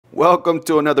Welcome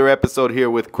to another episode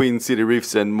here with Queen City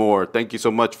Reefs and more. Thank you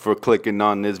so much for clicking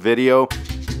on this video.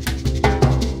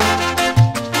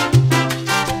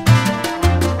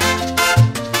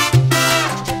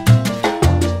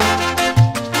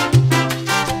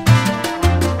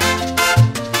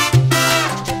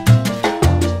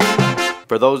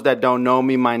 For those that don't know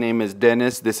me, my name is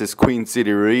Dennis. This is Queen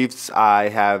City Reefs. I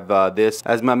have this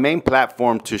as my main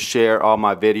platform to share all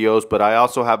my videos, but I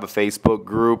also have a Facebook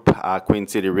group, Queen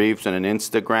City Reefs, and an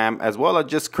Instagram, as well. I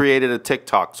just created a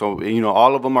TikTok. So,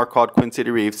 all of them are called Queen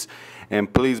City Reefs.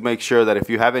 And please make sure that if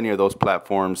you have any of those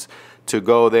platforms, to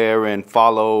go there and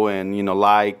follow and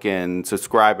like and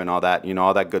subscribe and all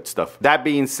that good stuff. That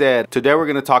being said, today we're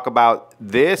going to talk about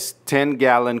this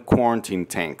 10-gallon quarantine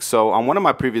tank. So on one of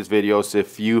my previous videos,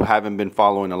 if you haven't been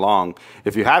following along,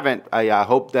 if you haven't, I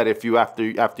hope that if you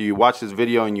after you watch this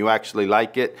video and you actually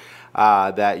like it,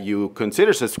 that you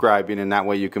consider subscribing, and that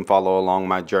way you can follow along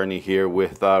my journey here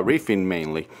with reefing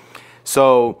mainly.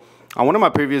 So on one of my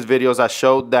previous videos, I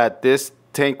showed that this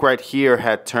tank right here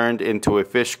had turned into a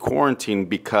fish quarantine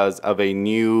because of a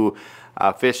new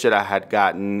fish that I had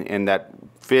gotten, and that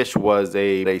fish was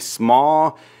a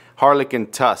small harlequin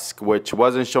tusk, which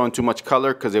wasn't showing too much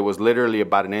color because it was literally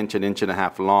about an inch and a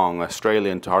half long,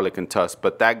 Australian harlequin tusk.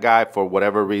 But that guy, for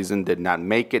whatever reason, did not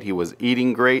make it. He was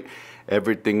eating great.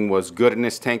 Everything was good in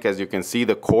this tank. As you can see,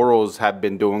 the corals have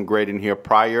been doing great in here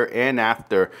prior and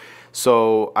after.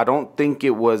 So I don't think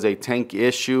it was a tank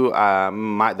issue.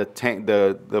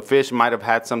 The fish might have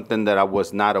had something that I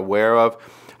was not aware of.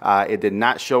 It did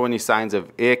not show any signs of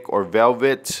ick or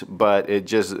velvet, but it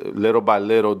just little by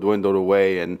little dwindled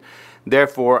away, and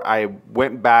therefore I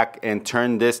went back and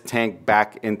turned this tank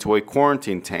back into a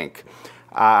quarantine tank.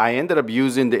 I ended up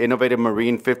using the Innovative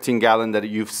Marine 15-gallon that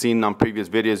you've seen on previous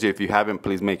videos. If you haven't,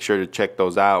 please make sure to check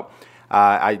those out.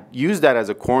 I used that as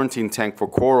a quarantine tank for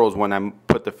corals when I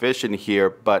put the fish in here,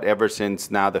 but ever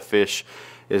since now the fish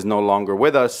is no longer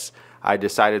with us, I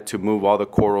decided to move all the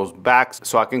corals back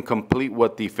so I can complete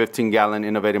what the 15-gallon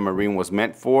Innovative Marine was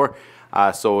meant for.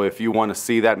 So if you want to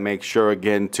see that, make sure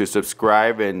again to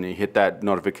subscribe and hit that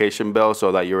notification bell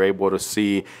so that you're able to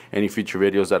see any future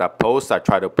videos that I post. I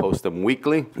try to post them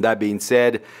weekly. That being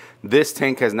said, this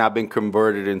tank has now been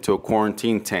converted into a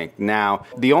quarantine tank. Now,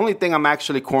 the only thing I'm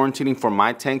actually quarantining for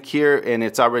my tank here, and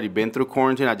it's already been through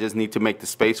quarantine, I just need to make the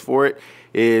space for it,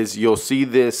 is you'll see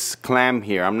this clam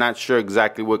here. I'm not sure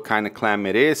exactly what kind of clam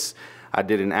it is. I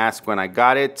didn't ask when I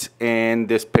got it. And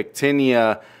this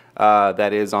pectinia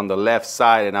that is on the left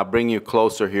side, and I'll bring you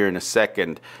closer here in a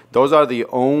second. Those are the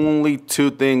only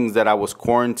two things that I was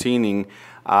quarantining,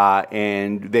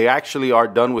 and they actually are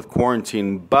done with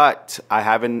quarantine, but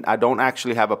I don't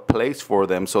actually have a place for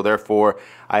them, so therefore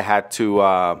I had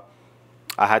to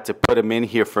put them in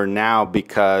here for now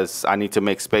because I need to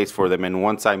make space for them. And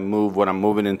once I move, when I'm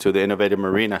moving into the Innovative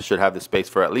Marine, I should have the space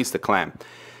for at least a clam.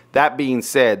 That being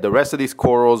said, the rest of these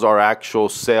corals are actual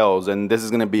sales, and this is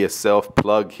going to be a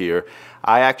self-plug here.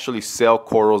 I actually sell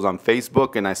corals on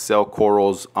Facebook, and I sell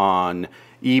corals on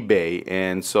eBay.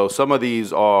 And so some of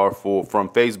these are from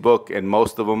Facebook, and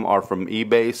most of them are from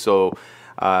eBay. So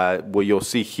what you'll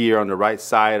see here on the right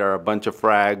side are a bunch of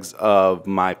frags of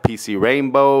my PC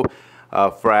Rainbow,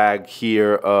 a frag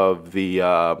here of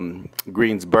the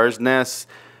Green's Bird's Nest,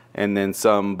 and then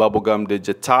some bubblegum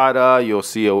digitata. You'll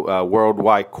see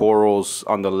worldwide corals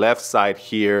on the left side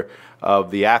here of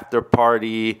the after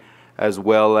party, as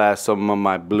well as some of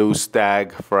my blue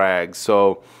stag frags.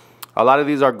 So a lot of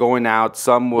these are going out.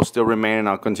 Some will still remain, and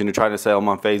I'll continue trying to sell them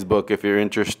on Facebook. If you're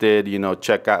interested,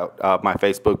 check out my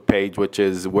Facebook page, which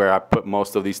is where I put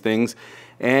most of these things.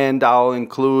 And I'll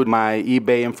include my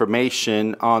eBay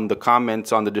information on the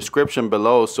comments on the description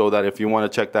below, so that if you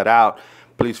want to check that out,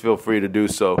 please feel free to do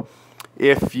so.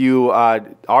 If you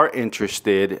are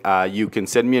interested, you can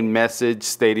send me a message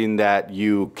stating that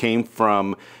you came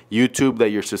from YouTube, that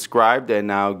you're subscribed,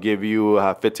 and I'll give you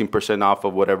 15% off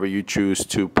of whatever you choose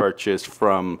to purchase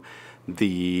from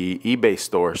the eBay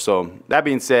store. So that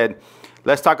being said,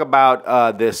 let's talk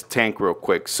about this tank real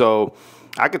quick. So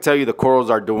I could tell you the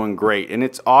corals are doing great, and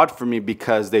it's odd for me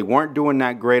because they weren't doing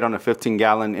that great on a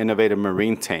 15-gallon Innovative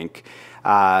Marine tank.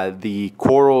 The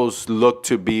corals look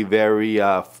to be very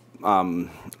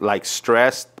like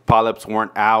stressed. Polyps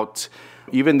weren't out.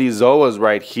 Even these zoas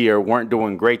right here weren't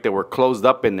doing great. They were closed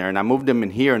up in there, and I moved them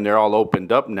in here, and they're all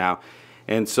opened up now.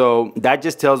 And so that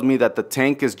just tells me that the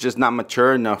tank is just not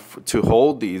mature enough to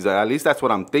hold these. At least that's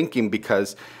what I'm thinking,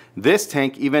 because this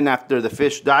tank, even after the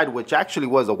fish died, which actually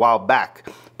was a while back,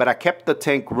 but I kept the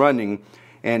tank running,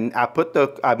 and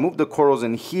I moved the corals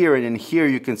in here, and in here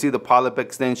you can see the polyp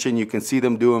extension. You can see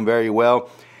them doing very well.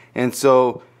 And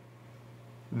so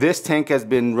This tank has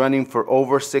been running for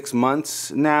over 6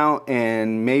 months now,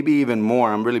 and maybe even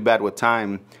more. I'm really bad with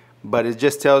time, but it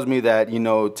just tells me that, you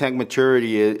know, tank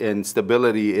maturity and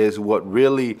stability is what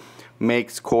really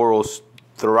makes corals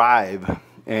thrive,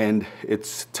 and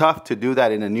it's tough to do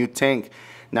that in a new tank.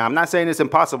 Now, I'm not saying it's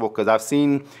impossible, because I've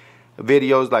seen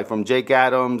videos like from Jake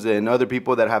Adams and other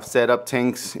people that have set up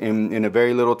tanks in a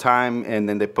very little time, and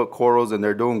then they put corals and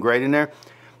they're doing great in there.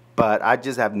 But I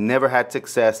just have never had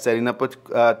success setting up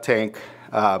a tank,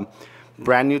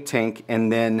 brand new tank,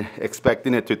 and then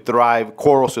expecting it to thrive,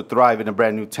 corals to thrive in a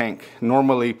brand new tank.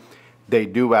 Normally they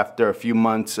do after a few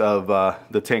months of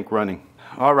the tank running.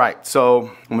 All right, so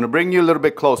I'm gonna bring you a little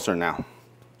bit closer now.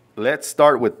 Let's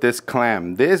start with this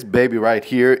clam. This baby right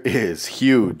here is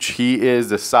huge. He is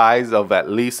the size of at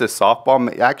least a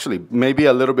softball, actually maybe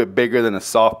a little bit bigger than a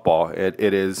softball.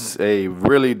 It is a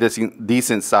really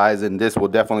decent size, and this will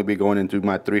definitely be going into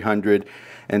my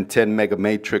 310 mega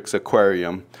matrix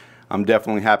aquarium. I'm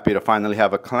definitely happy to finally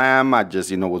have a clam. I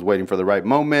just, you know, was waiting for the right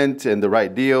moment and the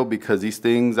right deal, because these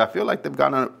things, I feel like they've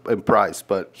gone up in price.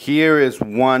 But here is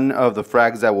one of the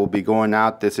frags that will be going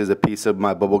out. This is a piece of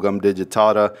my bubblegum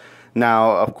digitata.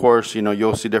 Now, of course, you know,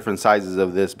 you'll see different sizes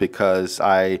of this, because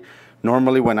I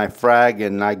normally, when I frag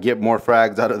and I get more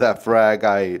frags out of that frag,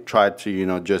 I try to, you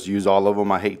know, just use all of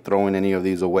them. I hate throwing any of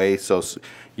these away. So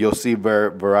you'll see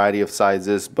variety of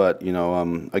sizes, but, you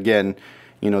know, again,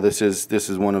 you know, this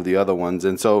is one of the other ones.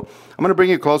 And so I'm going to bring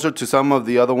you closer to some of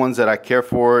the other ones that I care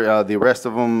for. The rest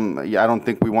of them, I don't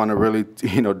think we want to really,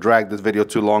 you know, drag this video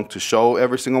too long to show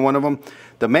every single one of them.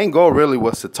 The main goal really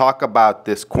was to talk about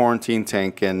this quarantine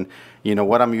tank and, you know,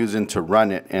 what I'm using to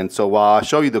run it. And so while I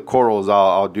show you the corals,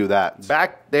 I'll do that.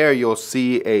 Back there, you'll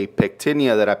see a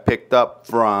Pectinia that I picked up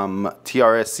from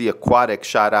TRSC Aquatics.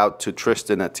 Shout out to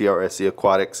Tristan at TRSC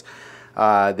Aquatics.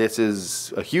 This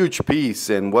is a huge piece,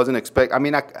 and wasn't expect. I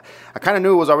mean, I kind of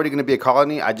knew it was already going to be a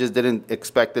colony. I just didn't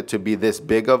expect it to be this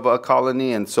big of a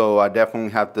colony, and so I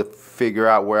definitely have to figure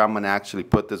out where I'm going to actually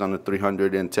put this on the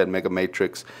 310 mega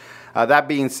matrix. That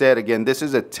being said, again, this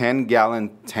is a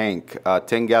 10-gallon tank,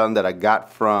 10-gallon that I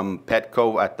got from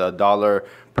Petco at the $1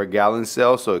 per gallon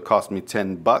sale, so it cost me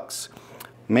 $10.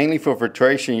 Mainly for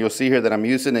filtration, you'll see here that I'm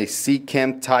using a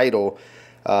Seachem Tidal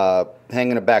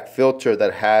hanging a back filter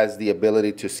that has the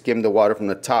ability to skim the water from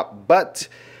the top. But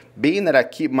being that I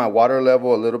keep my water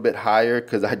level a little bit higher,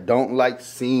 because I don't like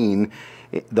seeing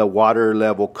the water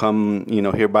level come, you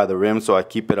know, here by the rim, so I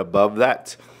keep it above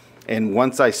that. And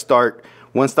once I start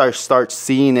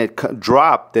seeing it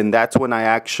drop, then that's when I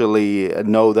actually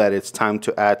know that it's time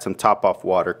to add some top off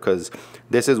water, because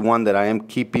this is one that I am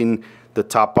keeping the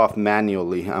top off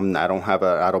manually. I don't have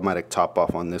an automatic top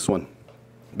off on this one.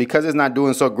 Because it's not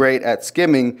doing so great at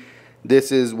skimming,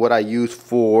 this is what I use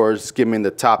for skimming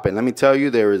the top. And let me tell you,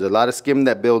 there is a lot of skim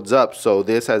that builds up, so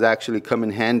this has actually come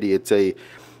in handy. It's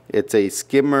a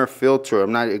skimmer filter.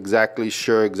 I'm not exactly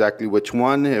sure which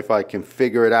one. If I can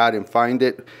figure it out and find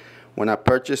it when I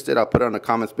purchased it, I'll put it in the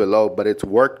comments below, but it's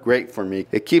worked great for me.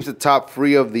 It keeps the top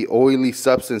free of the oily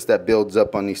substance that builds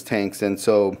up on these tanks, and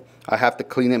so I have to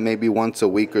clean it maybe once a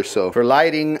week or so. For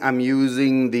lighting, I'm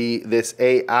using this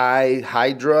AI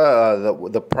Hydra,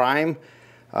 the Prime,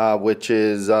 which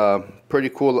is pretty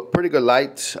cool, pretty good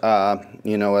light.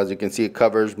 You know, as you can see, it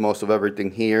covers most of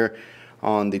everything here.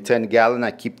 On the 10-gallon,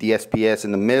 I keep the SPS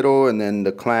in the middle, and then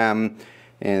the clam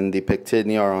and the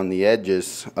Pectinia are on the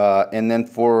edges. And then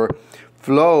for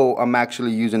flow, I'm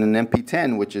actually using an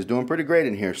MP10, which is doing pretty great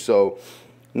in here. So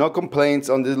no complaints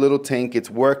on this little tank. It's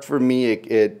worked for me.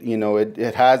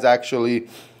 It has actually,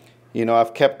 you know,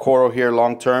 I've kept coral here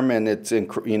long term, and it's it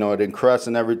encrusts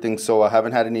and everything, so I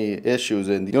haven't had any issues.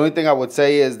 And the only thing I would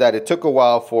say is that it took a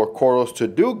while for corals to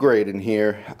do great in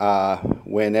here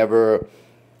whenever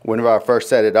I first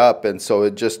set it up, and so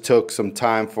it just took some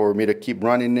time for me to keep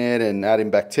running it and adding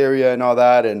bacteria and all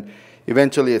that, and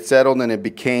eventually it settled and it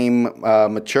became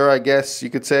mature, I guess you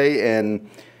could say, and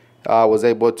I was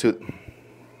able to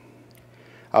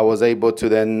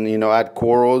then, you know, add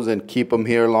corals and keep them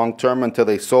here long term until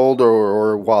they sold,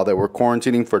 or while they were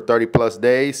quarantining for 30+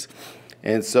 days.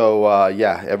 And so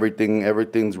yeah,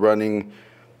 everything's running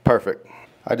perfect.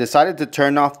 I decided to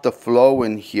turn off the flow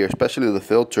in here, especially the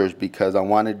filters, because I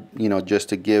wanted, you know, just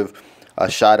to give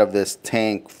a shot of this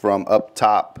tank from up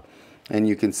top. And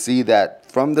you can see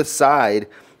that from the side,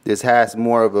 this has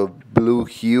more of a blue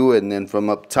hue, and then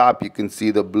from up top you can see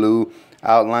the blue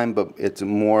outline, but it's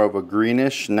more of a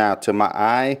greenish. Now to my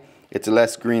eye, it's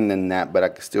less green than that, but I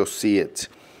can still see it.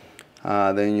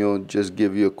 Then you'll just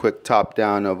give you a quick top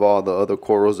down of all the other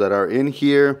corals that are in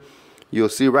here. You'll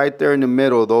see right there in the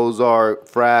middle, those are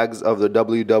frags of the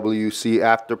WWC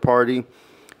after party.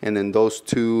 And then those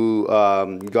two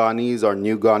gonies are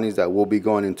new gonies that will be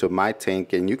going into my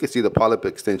tank. And you can see the polyp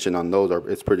extension on those.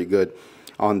 It's pretty good.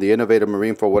 On the Innovative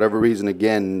Marine, for whatever reason,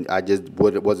 again, I just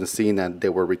wasn't seeing that they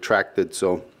were retracted.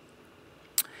 So,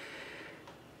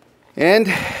 and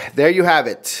there you have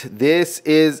it. This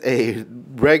is a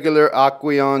regular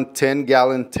Aqueon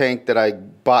 10-gallon tank that I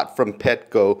bought from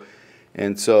Petco.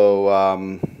 And so,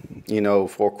 you know,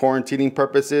 for quarantining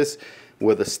purposes,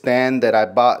 with a stand that I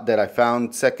bought, that I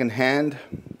found secondhand,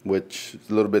 which is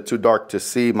a little bit too dark to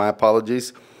see, my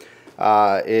apologies.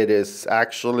 It is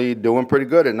actually doing pretty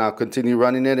good, and I'll continue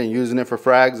running it and using it for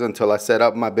frags until I set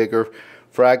up my bigger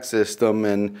frag system.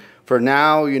 And for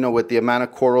now, you know, with the amount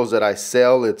of corals that I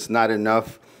sell, it's not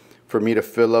enough for me to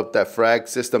fill up that frag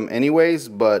system anyways.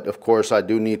 But of course, I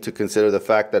do need to consider the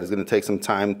fact that it's going to take some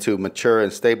time to mature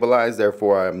and stabilize.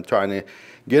 Therefore, I'm trying to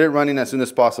get it running as soon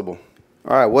as possible.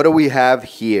 All right, what do we have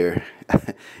here?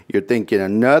 You're thinking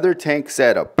another tank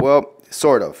setup. Well,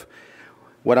 sort of.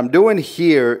 What I'm doing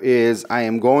here is I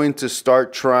am going to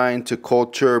start trying to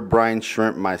culture brine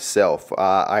shrimp myself.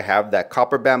 I have that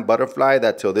copper band butterfly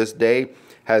that till this day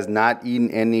has not eaten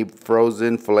any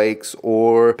frozen flakes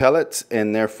or pellets,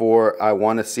 and therefore I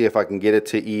want to see if I can get it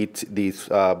to eat these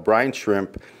brine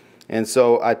shrimp. And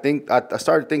so I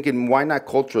started thinking, why not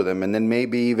culture them and then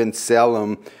maybe even sell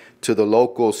them to the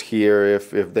locals here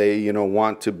if they, you know,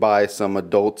 want to buy some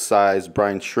adult-sized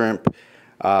brine shrimp.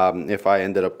 If I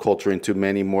ended up culturing too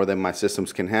many, more than my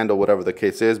systems can handle, whatever the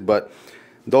case is. But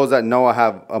those that know, I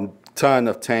have a ton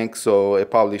of tanks, so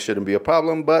it probably shouldn't be a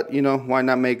problem. But, you know, why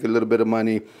not make a little bit of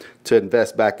money to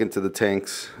invest back into the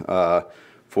tanks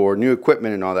for new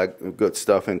equipment and all that good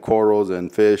stuff, and corals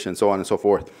and fish and so on and so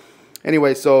forth.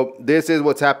 Anyway, so this is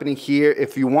what's happening here.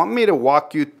 If you want me to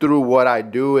walk you through what I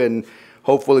do and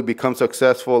hopefully become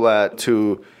successful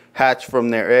to hatch from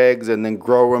their eggs and then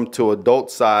grow them to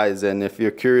adult size, and if you're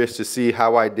curious to see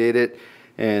how I did it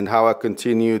and how I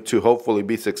continue to hopefully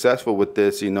be successful with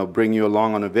this, you know, bring you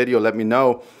along on a video, let me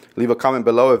know. Leave a comment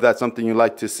below if that's something you'd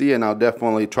like to see, and I'll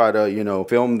definitely try to, you know,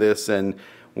 film this and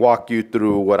walk you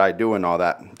through what I do and all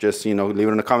that. Just, you know, leave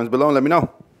it in the comments below and let me know.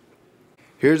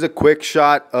 Here's a quick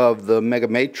shot of the Mega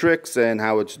Matrix and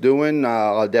how it's doing.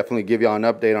 I'll definitely give y'all an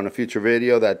update on a future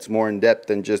video that's more in depth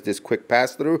than just this quick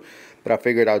pass through, but I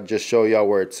figured I'll just show y'all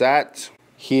where it's at.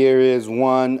 Here is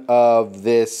one of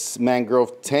this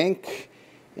mangrove tank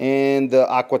and the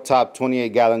Aquatop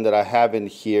 28-gallon that I have in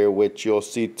here, which you'll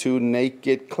see two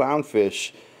naked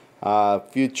clownfish.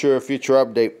 Future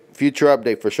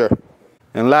update for sure.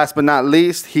 And last but not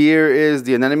least, here is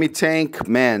the anemone tank.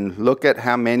 Man, look at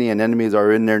how many anemones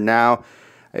are in there now.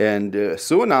 And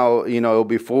soon it'll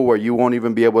be full where you won't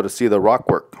even be able to see the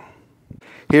rockwork.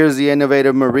 Here's the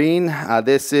Innovative Marine.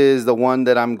 This is the one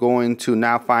that I'm going to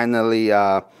now finally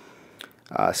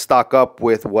stock up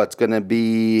with what's going to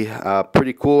be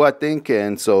pretty cool, I think.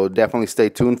 And so definitely stay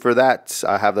tuned for that.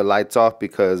 I have the lights off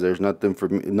because there's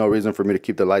no reason for me to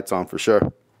keep the lights on for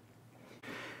sure.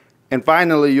 And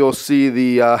finally, you'll see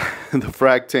the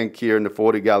frag tank here in the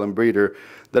 40-gallon breeder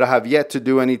that I have yet to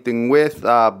do anything with,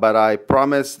 but I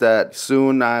promise that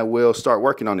soon I will start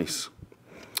working on these.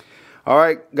 All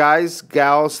right, guys,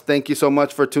 gals, thank you so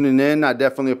much for tuning in. I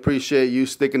definitely appreciate you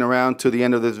sticking around to the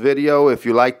end of this video. If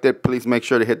you liked it, please make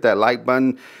sure to hit that like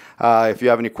button. If you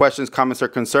have any questions, comments, or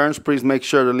concerns, please make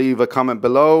sure to leave a comment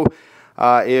below.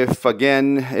 If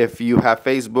you have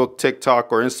Facebook,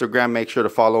 TikTok, or Instagram, make sure to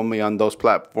follow me on those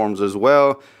platforms as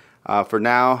well. For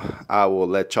now, I will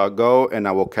let y'all go, and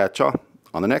I will catch y'all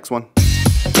on the next one.